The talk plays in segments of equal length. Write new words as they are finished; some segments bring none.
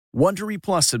Wondery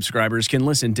Plus subscribers can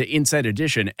listen to Inside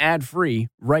Edition ad-free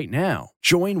right now.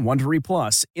 Join Wondery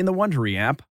Plus in the Wondery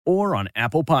app or on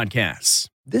Apple Podcasts.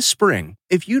 This spring,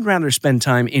 if you'd rather spend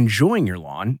time enjoying your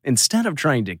lawn instead of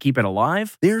trying to keep it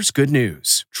alive, there's good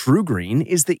news. True Green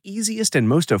is the easiest and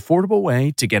most affordable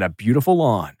way to get a beautiful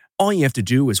lawn. All you have to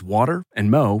do is water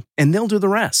and mow, and they'll do the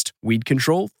rest. Weed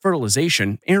control,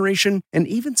 fertilization, aeration, and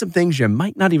even some things you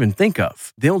might not even think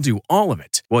of. They'll do all of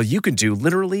it, while you can do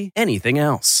literally anything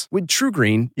else. With True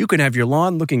Green, you can have your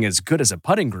lawn looking as good as a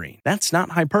putting green. That's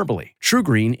not hyperbole. True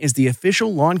Green is the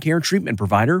official lawn care treatment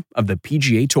provider of the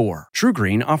PGA Tour. True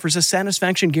Green offers a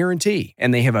satisfaction guarantee,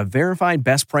 and they have a verified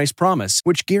best price promise,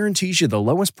 which guarantees you the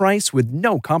lowest price with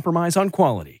no compromise on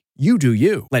quality. You do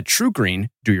you. Let True Green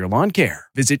do your lawn care.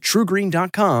 Visit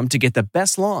TrueGreen.com to get the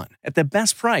best lawn at the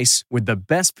best price with the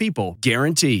best people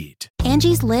guaranteed.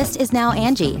 Angie's List is now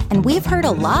Angie, and we've heard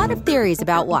a lot of theories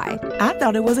about why. I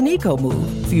thought it was an eco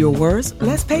move. Fewer words,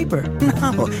 less paper.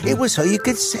 No, it was so you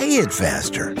could say it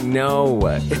faster. No,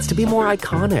 it's to be more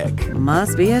iconic.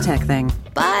 Must be a tech thing.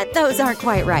 But those aren't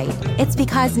quite right. It's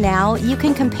because now you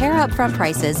can compare upfront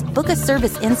prices, book a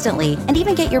service instantly, and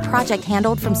even get your project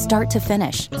handled from start to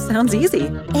finish. Sounds easy.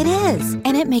 It is,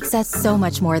 and it makes us so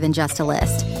much more than just a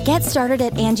list. Get started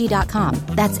at Angie.com.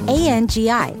 That's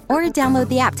ANGI, or download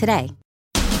the app today.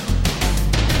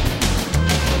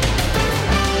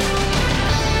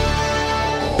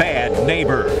 Bad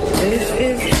neighbor. This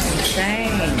is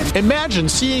insane. Imagine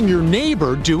seeing your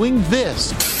neighbor doing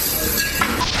this.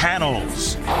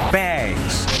 Panels,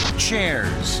 bags,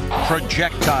 chairs,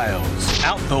 projectiles.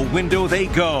 Out the window they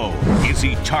go. Is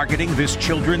he targeting this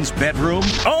children's bedroom?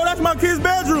 Oh, that's my kid's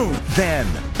bedroom. Then,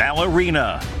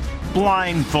 ballerina,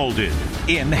 blindfolded,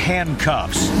 in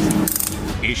handcuffs.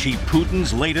 Is she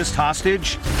Putin's latest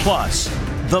hostage? Plus,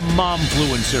 the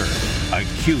momfluencer,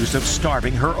 accused of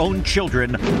starving her own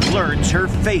children, learns her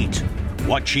fate.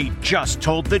 What she just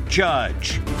told the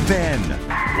judge. Then,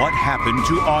 what happened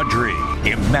to Audrey?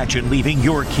 Imagine leaving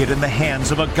your kid in the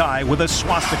hands of a guy with a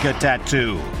swastika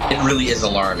tattoo. It really is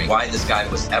alarming why this guy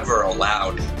was ever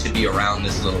allowed to be around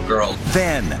this little girl.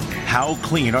 Then, how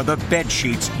clean are the bed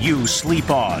sheets you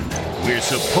sleep on? We're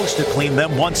supposed to clean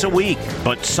them once a week,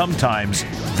 but sometimes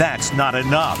that's not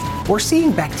enough. We're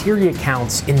seeing bacteria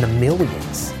counts in the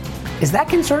millions. Is that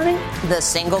concerning? The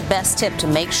single best tip to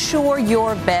make sure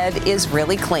your bed is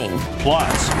really clean.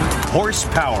 Plus,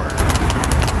 horsepower.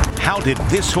 How did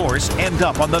this horse end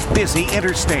up on the busy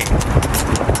interstate?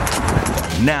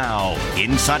 Now,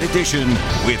 Inside Edition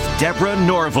with Deborah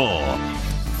Norville.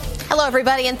 Hello,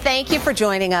 everybody, and thank you for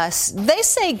joining us. They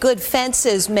say good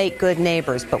fences make good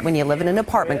neighbors, but when you live in an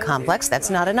apartment complex, that's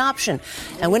not an option.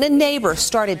 And when a neighbor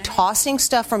started tossing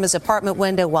stuff from his apartment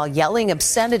window while yelling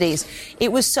obscenities,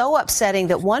 it was so upsetting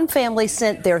that one family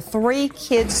sent their 3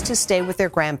 kids to stay with their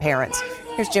grandparents.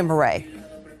 Here's Jim Murray.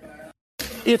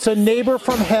 It's a neighbor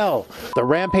from hell. The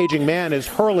rampaging man is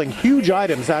hurling huge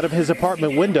items out of his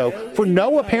apartment window for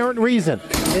no apparent reason.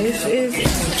 This is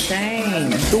insane.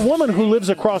 The woman who lives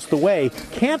across the way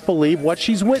can't believe what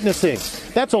she's witnessing.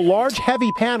 That's a large,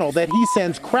 heavy panel that he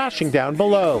sends crashing down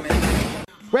below.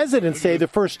 Residents say the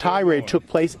first tirade took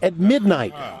place at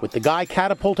midnight, with the guy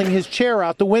catapulting his chair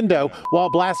out the window while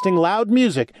blasting loud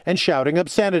music and shouting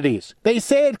obscenities. They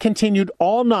say it continued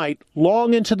all night,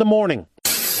 long into the morning.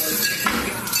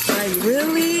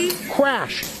 Really?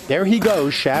 Crash! There he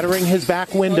goes, shattering his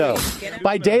back window.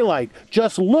 By daylight,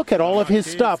 just look at all of his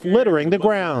stuff littering the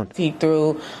ground. He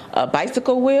threw a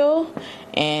bicycle wheel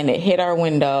and it hit our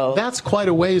window. That's quite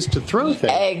a ways to throw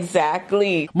things.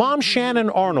 Exactly. Mom Shannon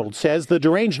Arnold says the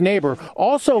deranged neighbor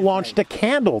also launched a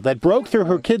candle that broke through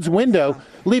her kid's window,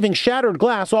 leaving shattered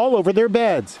glass all over their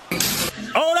beds.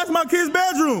 Oh, that's my kid's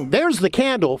bedroom. There's the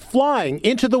candle flying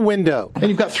into the window. And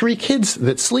you've got 3 kids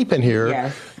that sleep in here.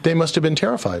 Yes. They must have been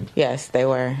terrified. Yes, they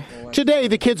were. Today,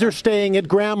 the kids are staying at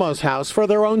Grandma's house for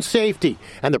their own safety,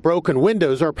 and the broken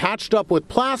windows are patched up with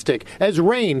plastic as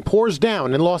rain pours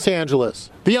down in Los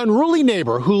Angeles. The unruly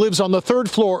neighbor who lives on the 3rd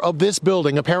floor of this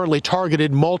building apparently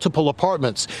targeted multiple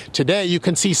apartments. Today, you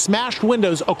can see smashed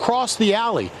windows across the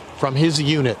alley from his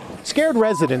unit. Scared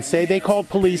residents say they called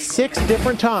police 6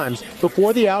 different times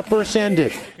before the outburst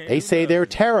ended. They say they're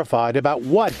terrified about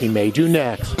what he may do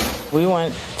next. We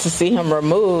want to see him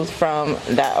removed from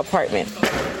that apartment.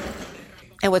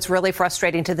 And what's really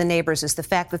frustrating to the neighbors is the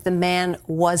fact that the man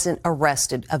wasn't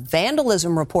arrested. A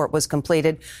vandalism report was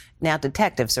completed. Now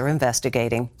detectives are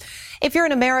investigating. If you're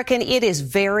an American, it is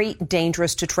very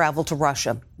dangerous to travel to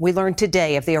Russia. We learned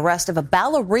today of the arrest of a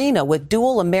ballerina with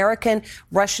dual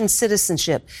American-Russian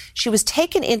citizenship. She was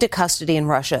taken into custody in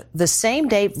Russia the same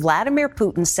day Vladimir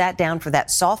Putin sat down for that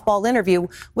softball interview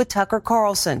with Tucker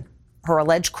Carlson. Her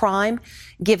alleged crime,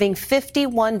 giving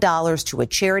 $51 to a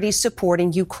charity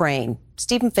supporting Ukraine.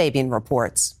 Stephen Fabian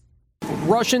reports.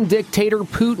 Russian dictator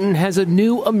Putin has a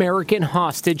new American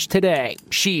hostage today.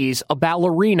 She's a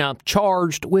ballerina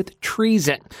charged with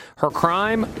treason. Her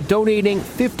crime, donating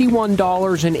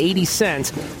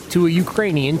 $51.80 to a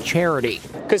Ukrainian charity.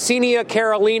 Ksenia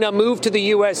Karolina moved to the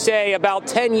USA about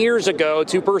 10 years ago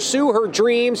to pursue her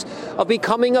dreams of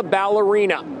becoming a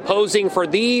ballerina, posing for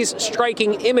these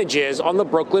striking images on the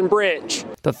Brooklyn Bridge.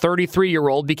 The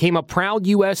 33-year-old became a proud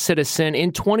U.S. citizen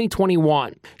in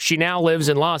 2021. She now lives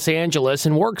in Los Angeles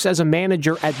and works as a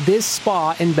manager at this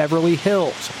spa in Beverly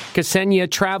Hills.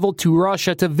 Ksenia traveled to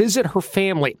Russia to visit her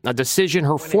family, a decision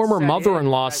her former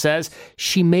mother-in-law says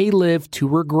she may live to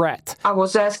regret. I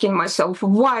was asking myself,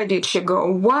 why did she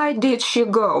go? Why did she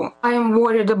go? I am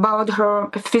worried about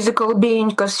her physical being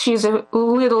because she's a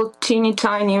little teeny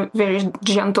tiny, very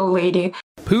gentle lady.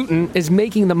 Putin is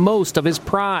making the most of his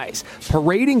prize,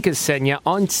 parading Ksenia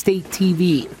on state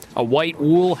TV, a white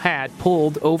wool hat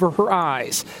pulled over her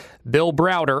eyes. Bill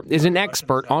Browder is an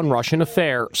expert on Russian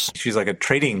affairs. She's like a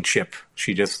trading chip.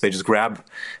 They just grab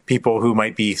people who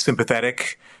might be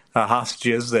sympathetic,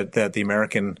 hostages that the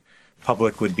American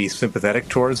public would be sympathetic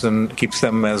towards, and keeps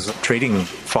them as trading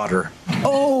fodder.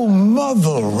 Oh,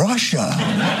 Mother Russia.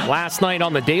 Last night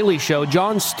on The Daily Show,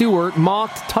 Jon Stewart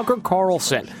mocked Tucker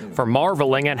Carlson for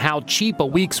marveling at how cheap a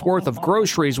week's worth of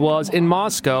groceries was in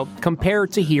Moscow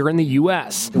compared to here in the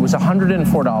U.S. It was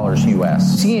 $104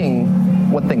 U.S. Seeing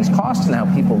what things cost and how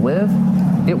people live,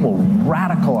 it will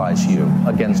radicalize you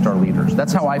against our leaders.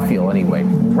 That's how I feel anyway.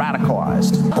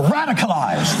 Radicalized.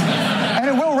 Radicalized. And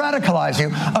it will radicalize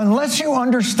you unless you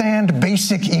understand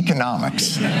basic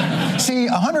economics. See,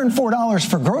 $104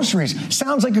 for groceries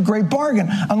sounds like a great bargain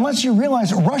unless you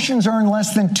realize Russians earn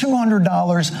less than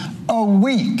 $200 a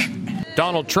week.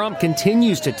 Donald Trump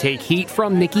continues to take heat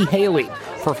from Nikki Haley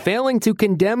for failing to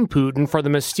condemn Putin for the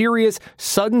mysterious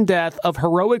sudden death of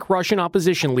heroic Russian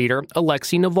opposition leader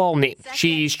Alexei Navalny.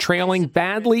 She's trailing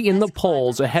badly in the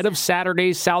polls ahead of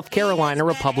Saturday's South Carolina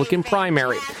Republican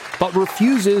primary, but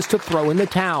refuses to throw in the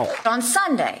towel. On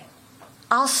Sunday,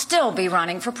 I'll still be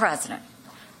running for president.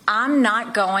 I'm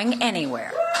not going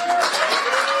anywhere.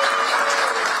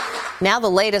 Now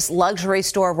the latest luxury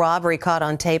store robbery caught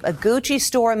on tape. A Gucci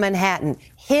store in Manhattan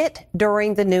hit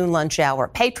during the noon lunch hour.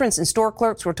 Patrons and store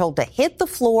clerks were told to hit the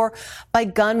floor by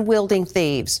gun-wielding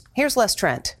thieves. Here's Les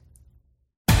Trent.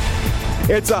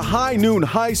 It's a high noon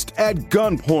heist at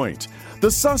gunpoint.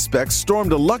 The suspects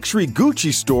stormed a luxury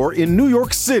Gucci store in New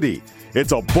York City.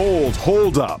 It's a bold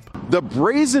holdup. The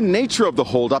brazen nature of the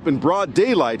holdup in broad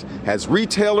daylight has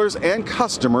retailers and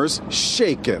customers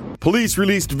shaken. Police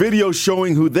released video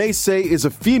showing who they say is a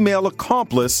female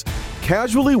accomplice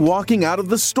casually walking out of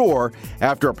the store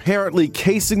after apparently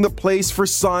casing the place for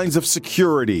signs of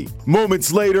security.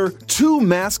 Moments later, two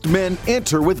masked men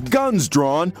enter with guns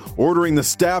drawn, ordering the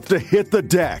staff to hit the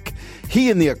deck.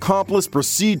 He and the accomplice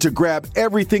proceed to grab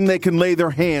everything they can lay their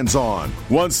hands on.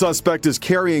 One suspect is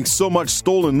carrying so much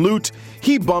stolen loot,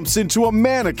 he bumps into a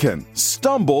mannequin,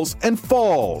 stumbles, and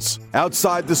falls.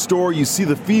 Outside the store, you see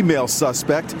the female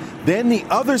suspect. Then the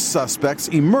other suspects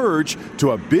emerge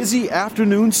to a busy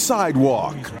afternoon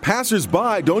sidewalk.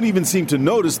 Passers-by don't even seem to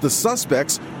notice the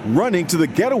suspects running to the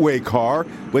getaway car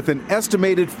with an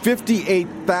estimated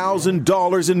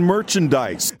 $58,000 in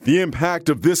merchandise. The impact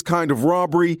of this kind of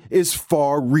robbery is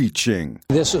far-reaching.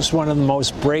 This is one of the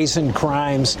most brazen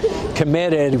crimes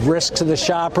committed. Risk to the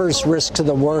shoppers, risk to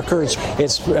the workers.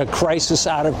 It's a crisis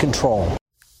out of control.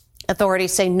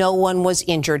 Authorities say no one was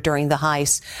injured during the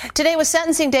heist. Today was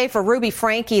sentencing day for Ruby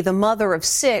Franke, the mother of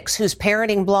 6, whose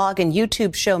parenting blog and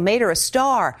YouTube show made her a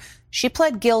star. She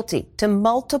pled guilty to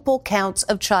multiple counts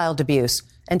of child abuse.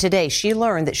 And today she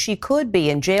learned that she could be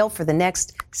in jail for the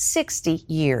next 60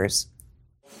 years.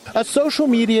 A social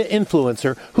media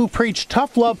influencer who preached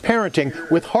tough love parenting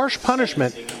with harsh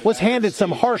punishment was handed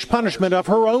some harsh punishment of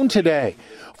her own today.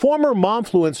 Former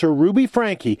momfluencer Ruby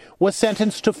Franke was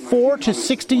sentenced to 4 to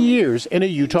 60 years in a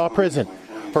Utah prison.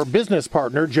 Her business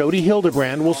partner, Jody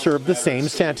Hildebrand, will serve the same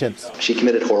sentence. She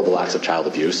committed horrible acts of child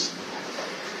abuse.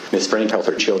 Ms. Franke held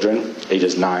her children,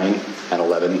 ages 9 and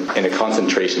 11, in a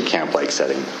concentration camp-like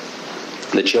setting.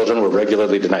 The children were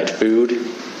regularly denied food,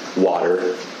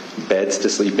 water, beds to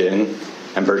sleep in,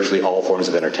 and virtually all forms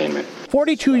of entertainment.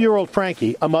 42-year-old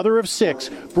Frankie, a mother of 6,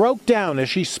 broke down as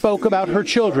she spoke about her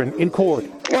children in court.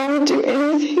 I would do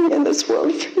anything in this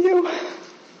world for you.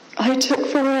 I took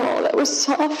from you all that was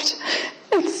soft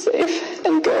and safe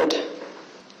and good.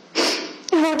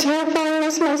 How terrifying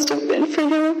this must have been for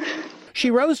you. She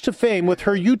rose to fame with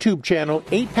her YouTube channel,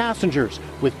 8 Passengers,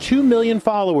 with 2 million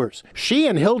followers. She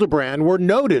and Hildebrand were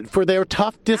noted for their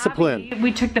tough discipline. Abby,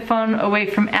 we took the phone away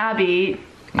from Abby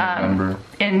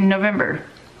in November.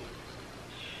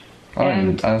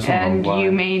 And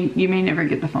you may never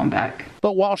get the phone back.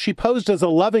 But while she posed as a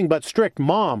loving but strict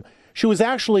mom, she was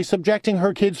actually subjecting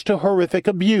her kids to horrific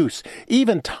abuse,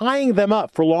 even tying them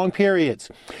up for long periods.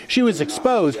 She was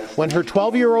exposed when her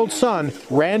 12-year-old son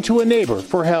ran to a neighbor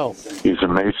for help. He's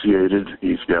emaciated.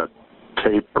 He's got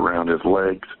tape around his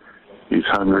legs. He's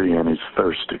hungry and he's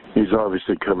thirsty. He's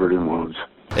obviously covered in wounds.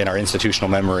 In our institutional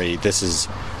memory, this is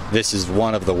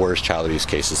one of the worst child abuse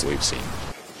cases we've seen.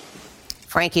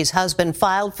 Frankie's husband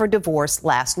filed for divorce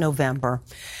last November.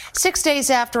 6 days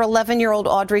after 11-year-old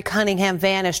Audrey Cunningham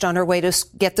vanished on her way to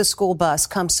get the school bus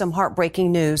comes some heartbreaking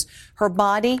news. Her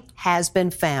body has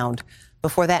been found.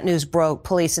 Before that news broke,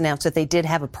 police announced that they did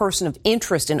have a person of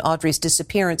interest in Audrey's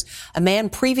disappearance, a man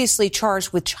previously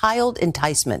charged with child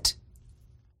enticement.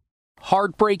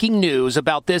 Heartbreaking news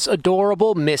about this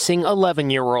adorable missing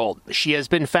 11-year-old. She has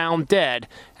been found dead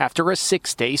after a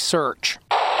 6-day search.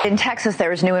 In Texas,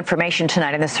 there is new information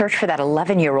tonight in the search for that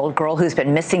 11-year-old girl who's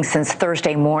been missing since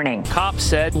Thursday morning. Cops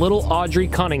said little Audrey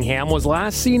Cunningham was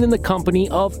last seen in the company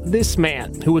of this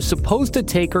man who was supposed to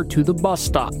take her to the bus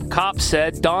stop. Cops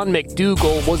said Don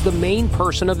McDougal was the main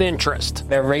person of interest.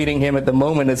 They're rating him at the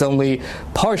moment as only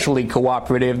partially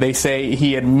cooperative. They say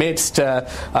he admits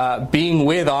to being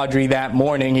with Audrey that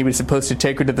morning. He was supposed to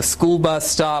take her to the school bus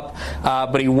stop,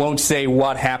 but he won't say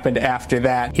what happened after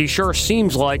that. He sure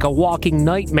seems like a walking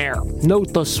nightmare.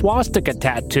 Note the swastika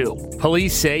tattoo.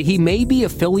 Police say he may be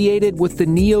affiliated with the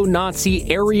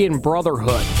neo-Nazi Aryan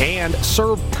Brotherhood and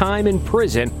served time in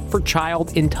prison for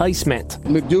child enticement.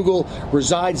 McDougal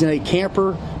resides in a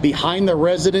camper behind the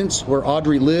residence where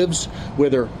Audrey lives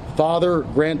with her father,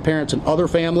 grandparents, and other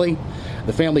family.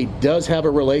 The family does have a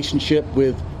relationship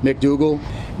with McDougal.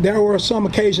 There were some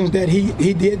occasions that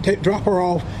he did drop her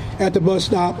off at the bus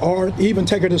stop or even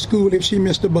take her to school if she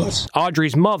missed the bus.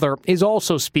 Audrey's mother is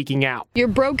also speaking out. You're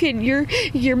broken, you're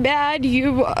mad,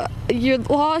 you're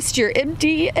lost, you're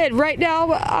empty, and right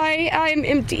now I'm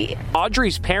empty.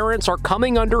 Audrey's parents are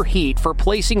coming under heat for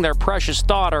placing their precious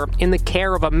daughter in the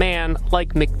care of a man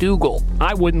like McDougal.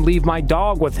 I wouldn't leave my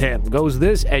dog with him, goes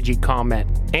this edgy comment.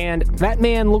 And that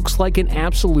man looks like an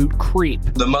absolute creep.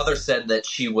 The mother said that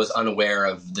she was unaware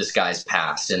of this guy's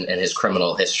past and his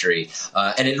criminal history,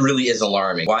 and it really is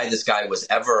alarming why this guy was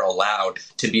ever allowed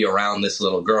to be around this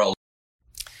little girl.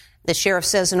 The sheriff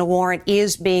says a warrant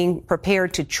is being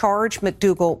prepared to charge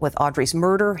McDougal with Audrey's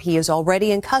murder. He is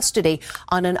already in custody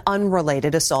on an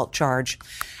unrelated assault charge.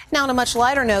 Now, on a much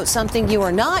lighter note, something you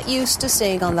are not used to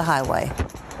seeing on the highway.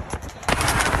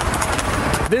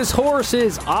 This horse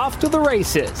is off to the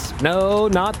races. No,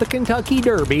 not the Kentucky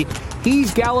Derby.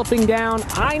 He's galloping down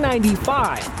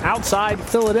I-95 outside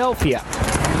Philadelphia.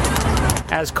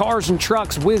 As cars and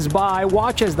trucks whiz by,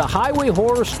 watch as the highway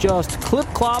horse just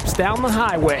clip-clops down the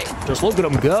highway. Just look at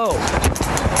him go.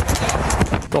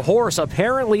 The horse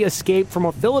apparently escaped from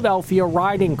a Philadelphia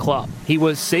riding club. He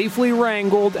was safely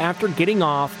wrangled after getting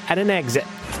off at an exit.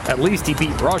 At least he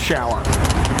beat rush hour.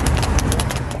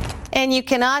 And you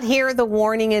cannot hear the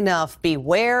warning enough.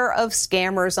 Beware of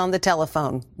scammers on the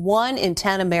telephone. 1 in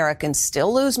 10 Americans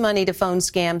still lose money to phone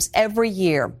scams every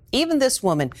year. Even this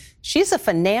woman, she's a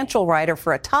financial writer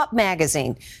for a top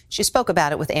magazine. She spoke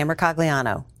about it with Amber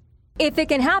Cagliano. If it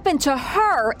can happen to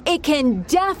her, it can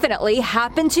definitely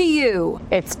happen to you.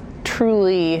 It's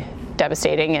truly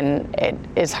devastating, and it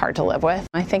is hard to live with.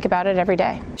 I think about it every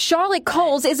day. Charlotte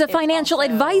Coles is a financial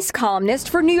advice columnist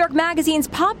for New York Magazine's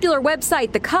popular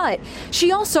website, The Cut.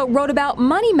 She also wrote about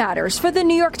money matters for the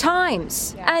New York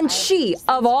Times. And she,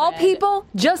 of all people,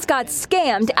 just got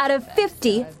scammed out of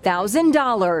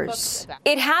 $50,000.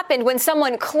 It happened when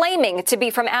someone claiming to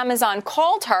be from Amazon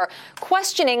called her,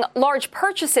 questioning large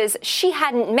purchases she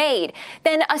hadn't made.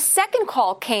 Then a second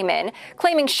call came in,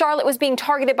 claiming Charlotte was being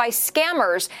targeted by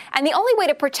scammers, and the only way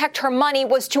to protect her money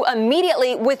was to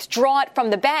immediately withdraw it from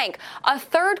the bank. A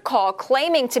third call,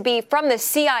 claiming to be from the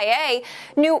CIA,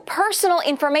 knew personal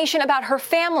information about her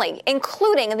family,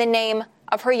 including the name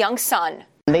of her young son.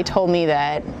 They told me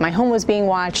that my home was being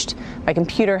watched, my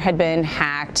computer had been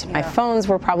hacked, my phones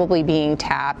were probably being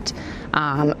tapped.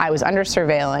 I was under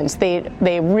surveillance.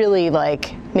 They really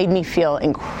made me feel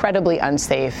incredibly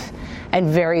unsafe and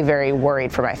very, very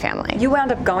worried for my family. You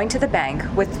wound up going to the bank,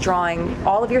 withdrawing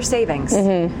all of your savings,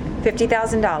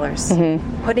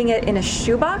 $50,000, putting it in a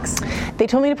shoebox? They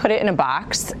told me to put it in a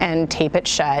box and tape it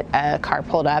shut. A car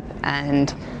pulled up,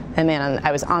 and the man,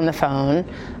 I was on the phone,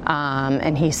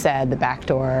 and he said the back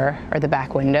door or the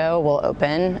back window will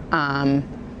open,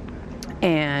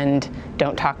 and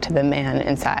don't talk to the man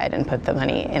inside and put the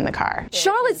money in the car.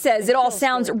 Charlotte says it all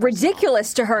sounds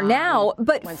ridiculous to her now,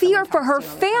 but fear for her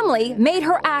family made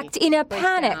her act in a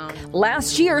panic.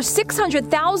 Last year,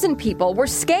 600,000 people were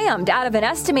scammed out of an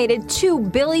estimated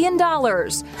 $2 billion.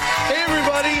 Hey,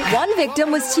 everybody! One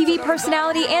victim was TV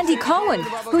personality Andy Cohen,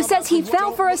 who says he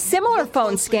fell for a similar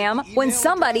phone scam when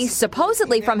somebody,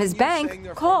 supposedly from his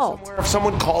bank, called. If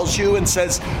someone calls you and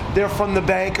says they're from the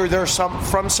bank or they're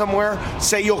from somewhere,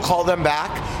 say you'll call them back.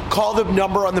 Call the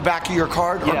number on the back of your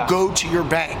card or go to your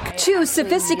bank. Two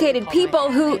sophisticated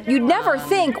people who you'd never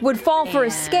think would fall for a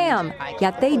scam,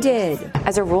 yet they did.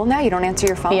 As a rule now, you don't answer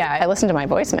your phone? Yeah, I listen to my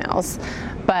voicemails,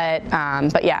 but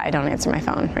yeah, I don't answer my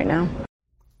phone right now.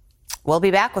 We'll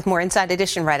be back with more Inside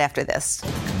Edition right after this.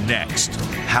 Next,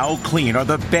 how clean are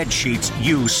the bed sheets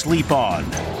you sleep on?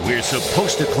 We're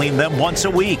supposed to clean them once a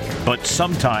week, but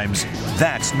sometimes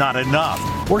that's not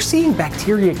enough. We're seeing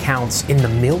bacteria counts in the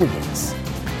millions.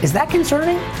 Is that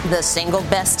concerning? The single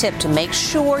best tip to make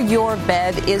sure your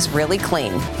bed is really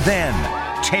clean. Then,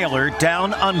 Taylor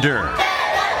Down Under.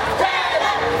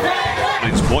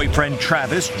 His boyfriend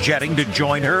Travis jetting to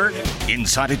join her.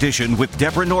 Inside Edition with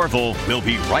Deborah Norville. We'll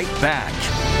be right back.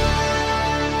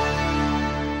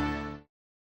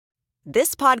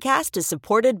 This podcast is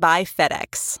supported by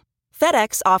FedEx.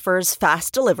 FedEx offers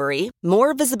fast delivery,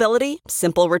 more visibility,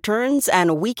 simple returns,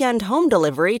 and weekend home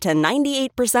delivery to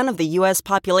 98% of the U.S.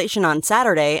 population on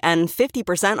Saturday and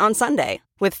 50% on Sunday.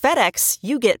 With FedEx,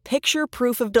 you get picture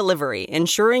proof of delivery,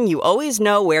 ensuring you always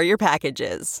know where your package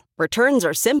is. Returns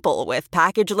are simple with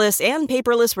packageless and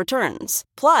paperless returns.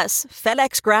 Plus,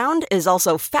 FedEx Ground is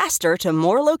also faster to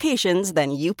more locations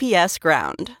than UPS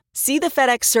Ground. See the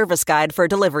FedEx service guide for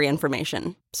delivery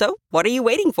information. So, what are you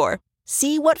waiting for?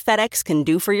 See what FedEx can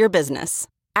do for your business.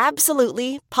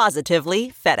 Absolutely,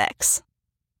 positively FedEx.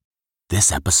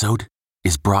 This episode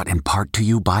is brought in part to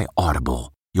you by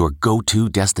Audible, your go-to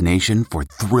destination for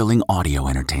thrilling audio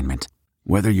entertainment.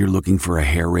 Whether you're looking for a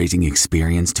hair-raising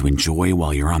experience to enjoy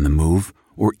while you're on the move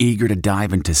or eager to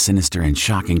dive into sinister and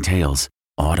shocking tales,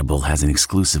 Audible has an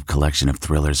exclusive collection of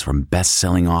thrillers from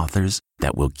best-selling authors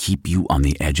that will keep you on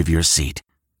the edge of your seat.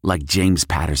 Like James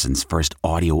Patterson's first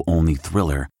audio-only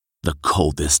thriller, The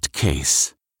Coldest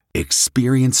Case.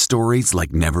 Experience stories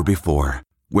like never before,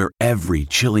 where every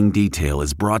chilling detail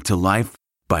is brought to life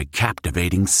by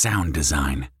captivating sound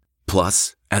design.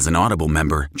 Plus, as an Audible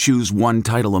member, choose one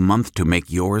title a month to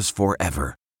make yours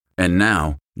forever. And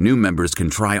now, new members can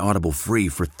try Audible free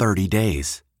for 30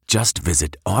 days. Just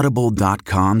visit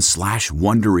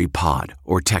audible.com/WonderyPod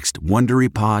or text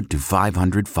WonderyPod to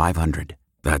 500-500.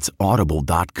 That's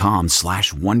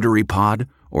audible.com/WonderyPod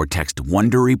or text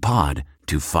WonderyPod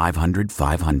to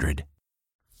 500-500.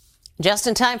 Just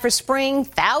in time for spring,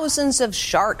 thousands of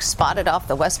sharks spotted off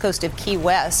the west coast of Key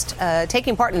West,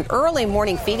 taking part in an early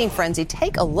morning feeding frenzy.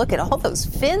 Take a look at all those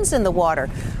fins in the water.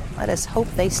 Let us hope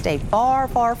they stay far,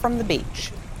 far from the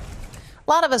beach.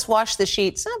 A lot of us wash the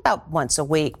sheets about once a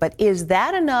week, but is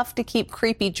that enough to keep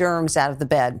creepy germs out of the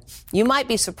bed? You might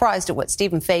be surprised at what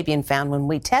Stephen Fabian found when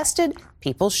we tested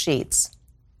people's sheets.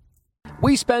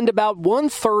 We spend about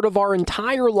 1/3 of our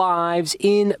entire lives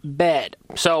in bed,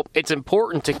 so it's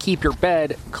important to keep your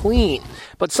bed clean.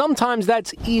 But sometimes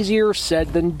that's easier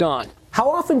said than done. How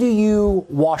often do you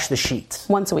wash the sheets?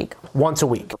 Once a week. Once a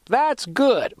week. That's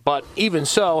good, but even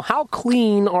so, how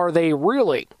clean are they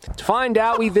really? To find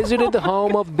out, we visited the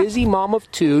home of busy mom of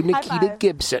two, Nikita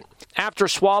Gibson. After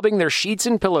swabbing their sheets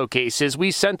and pillowcases,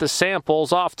 we sent the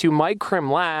samples off to Micrim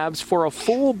Labs for a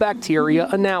full bacteria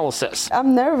analysis.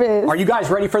 I'm nervous. Are you guys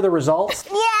ready for the results?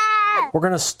 Yeah! We're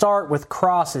going to start with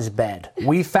Cross's bed.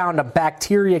 We found a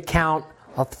bacteria count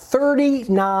of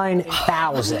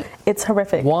 39,000. It's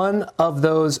horrific. One of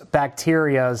those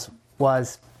bacterias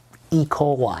was E.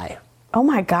 coli. Oh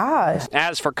my gosh.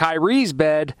 As for Kyrie's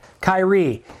bed,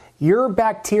 Kyrie, your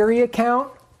bacteria count,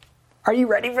 are you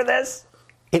ready for this?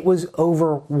 It was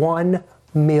over 1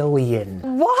 million.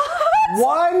 What?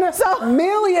 1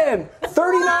 million!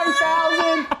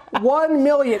 39,000, 1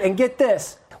 million. And get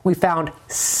this, we found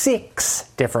 6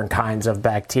 different kinds of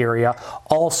bacteria.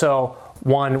 Also,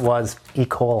 one was E.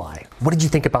 coli. What did you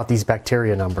think about these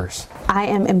bacteria numbers? I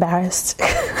am embarrassed.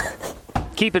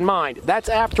 Keep in mind, that's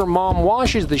after Mom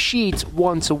washes the sheets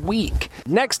once a week.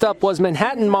 Next up was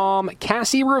Manhattan mom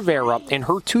Cassie Rivera and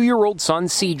her 2-year-old son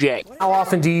CJ. How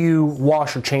often do you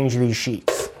wash or change these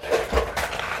sheets?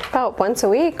 About once a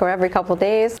week or every couple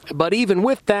days. But even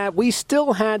with that, we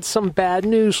still had some bad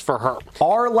news for her.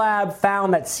 Our lab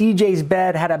found that CJ's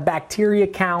bed had a bacteria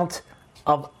count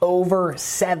of over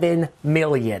 7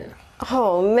 million.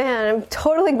 Oh man, I'm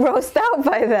totally grossed out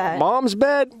by that. Mom's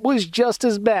bed was just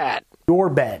as bad. Your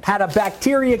bed had a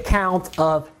bacteria count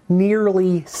of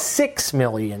nearly 6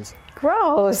 million.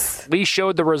 Gross. We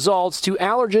showed the results to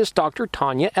allergist Dr.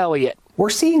 Tanya Elliott. We're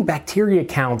seeing bacteria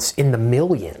counts in the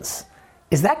millions.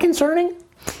 Is that concerning?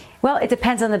 Well, it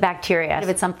depends on the bacteria. If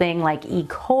it's something like E.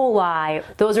 coli,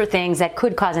 those are things that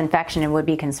could cause infection and would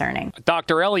be concerning.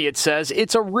 Dr. Elliott says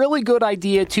it's a really good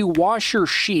idea to wash your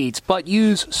sheets, but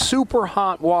use super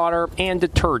hot water and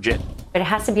detergent. It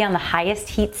has to be on the highest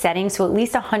heat setting, so at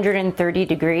least 130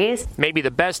 degrees. Maybe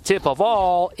the best tip of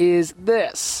all is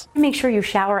this. Make sure you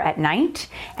shower at night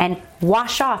and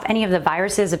wash off any of the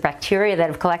viruses or bacteria that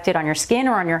have collected on your skin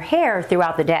or on your hair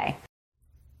throughout the day.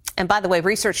 And by the way,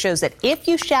 research shows that if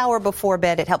you shower before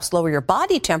bed, it helps lower your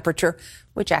body temperature,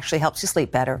 which actually helps you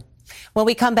sleep better. When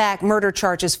we come back, murder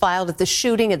charges filed at the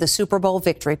shooting at the Super Bowl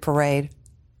victory parade.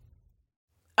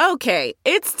 Okay,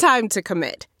 it's time to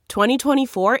commit.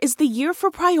 2024 is the year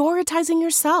for prioritizing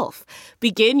yourself.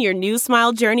 Begin your new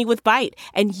smile journey with Byte,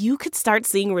 and you could start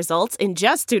seeing results in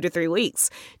just 2 to 3 weeks.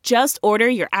 Just order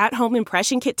your at-home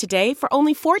impression kit today for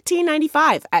only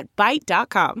 $14.95 at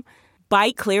Byte.com.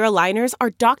 Byte Clear aligners are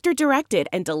doctor-directed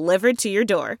and delivered to your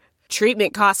door.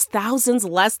 Treatment costs thousands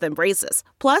less than braces.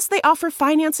 Plus, they offer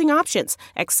financing options,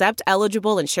 accept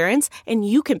eligible insurance, and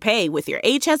you can pay with your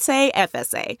HSA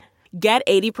FSA. Get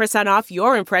 80% off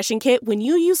your impression kit when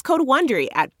you use code WONDERY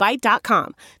at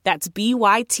Byte.com. That's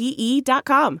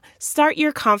BYTE.com. Start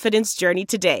your confidence journey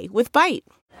today with Byte.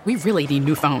 We really need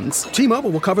new phones. T-Mobile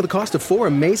will cover the cost of 4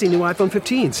 amazing new iPhone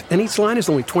 15s, and each line is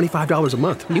only $25 a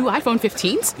month. New iPhone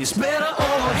 15s? It's better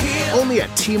over here. Only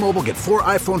at T-Mobile, get 4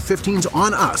 iPhone 15s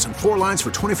on us and 4 lines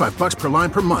for $25 per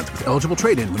line per month with eligible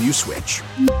trade-in when you switch.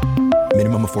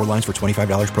 Minimum of 4 lines for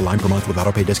 $25 per line per month with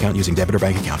autopay discount using debit or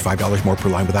bank account. $5 more per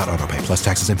line without autopay, plus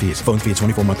taxes and fees. Phone fee at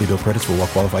 24 monthly bill credits for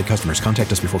well-qualified customers.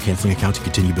 Contact us before canceling account to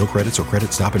continue bill credits or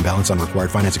credit stop and balance on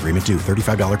required finance agreement due.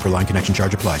 $35 per line connection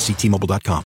charge applies. See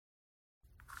T-Mobile.com.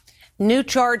 New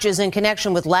charges in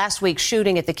connection with last week's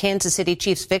shooting at the Kansas City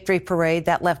Chiefs victory parade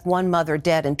that left 1 mother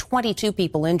dead and 22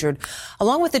 people injured.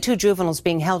 Along with the 2 juveniles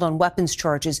being held on weapons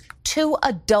charges, 2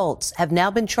 adults have now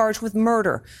been charged with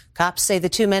murder. Cops say the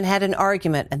 2 men had an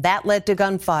argument, and that led to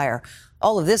gunfire.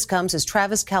 All of this comes as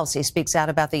Travis Kelce speaks out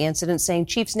about the incident, saying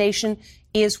Chiefs Nation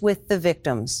is with the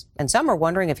victims. And some are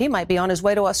wondering if he might be on his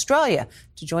way to Australia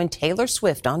to join Taylor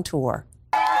Swift on tour.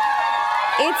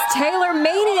 It's Taylor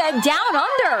Mania down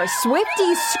under.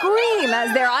 Swifties scream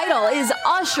as their idol is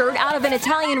ushered out of an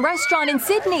Italian restaurant in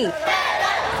Sydney.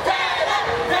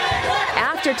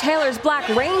 After Taylor's black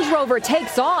Range Rover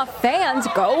takes off, fans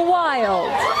go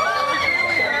wild.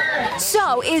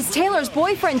 So, is Taylor's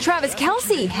boyfriend Travis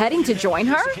Kelce heading to join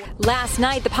her? Last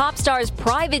night, the pop star's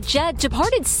private jet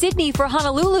departed Sydney for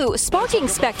Honolulu, sparking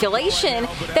speculation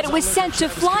that it was sent to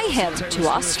fly him to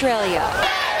Australia.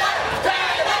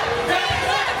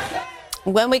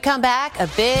 When we come back, a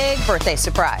big birthday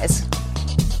surprise.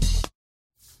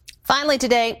 Finally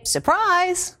today,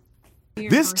 surprise.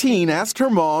 This teen asked her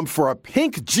mom for a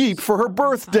pink Jeep for her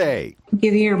birthday.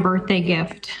 Give you your birthday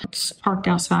gift. It's parked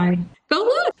outside. Go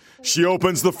look. She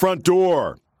opens the front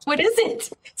door. What is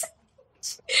it?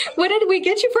 What did we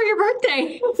get you for your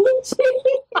birthday?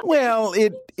 Well,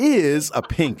 it is a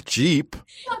pink Jeep.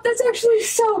 That's actually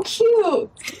so cute.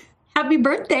 Happy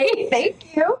birthday.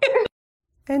 Thank you.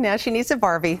 And now she needs a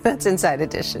Barbie. That's Inside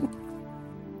Edition.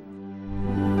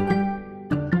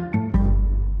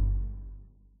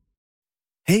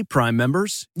 Hey, Prime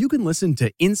members, you can listen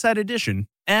to Inside Edition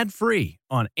ad-free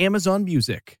on Amazon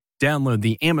Music. Download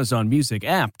the Amazon Music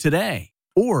app today.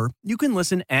 Or you can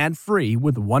listen ad-free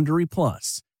with Wondery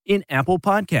Plus in Apple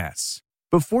Podcasts.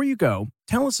 Before you go,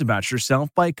 tell us about yourself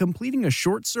by completing a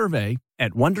short survey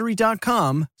at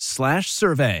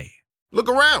Wondery.com/survey. Look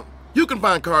around. You can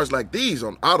find cars like these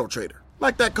on AutoTrader,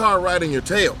 like that car right in your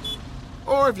tail.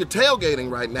 Or if you're tailgating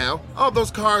right now, all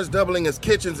those cars doubling as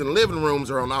kitchens and living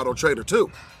rooms are on AutoTrader too.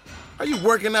 Are you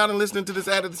working out and listening to this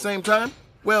ad at the same time?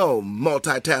 Well,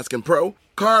 multitasking pro,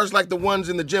 cars like the ones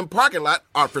in the gym parking lot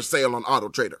are for sale on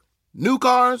AutoTrader. New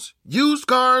cars, used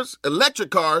cars,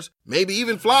 electric cars, maybe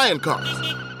even flying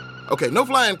cars. Okay, no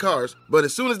flying cars, but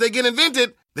as soon as they get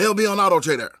invented, they'll be on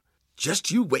AutoTrader. Just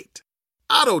you wait.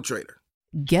 AutoTrader.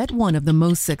 Get one of the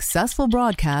most successful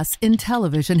broadcasts in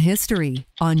television history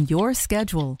on your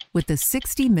schedule with the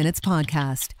 60 Minutes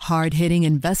podcast. Hard-hitting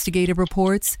investigative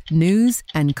reports, news,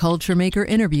 and culture maker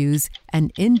interviews,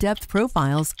 and in-depth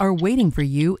profiles are waiting for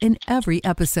you in every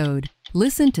episode.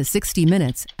 Listen to 60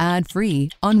 Minutes ad-free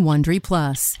on Wondery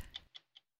Plus.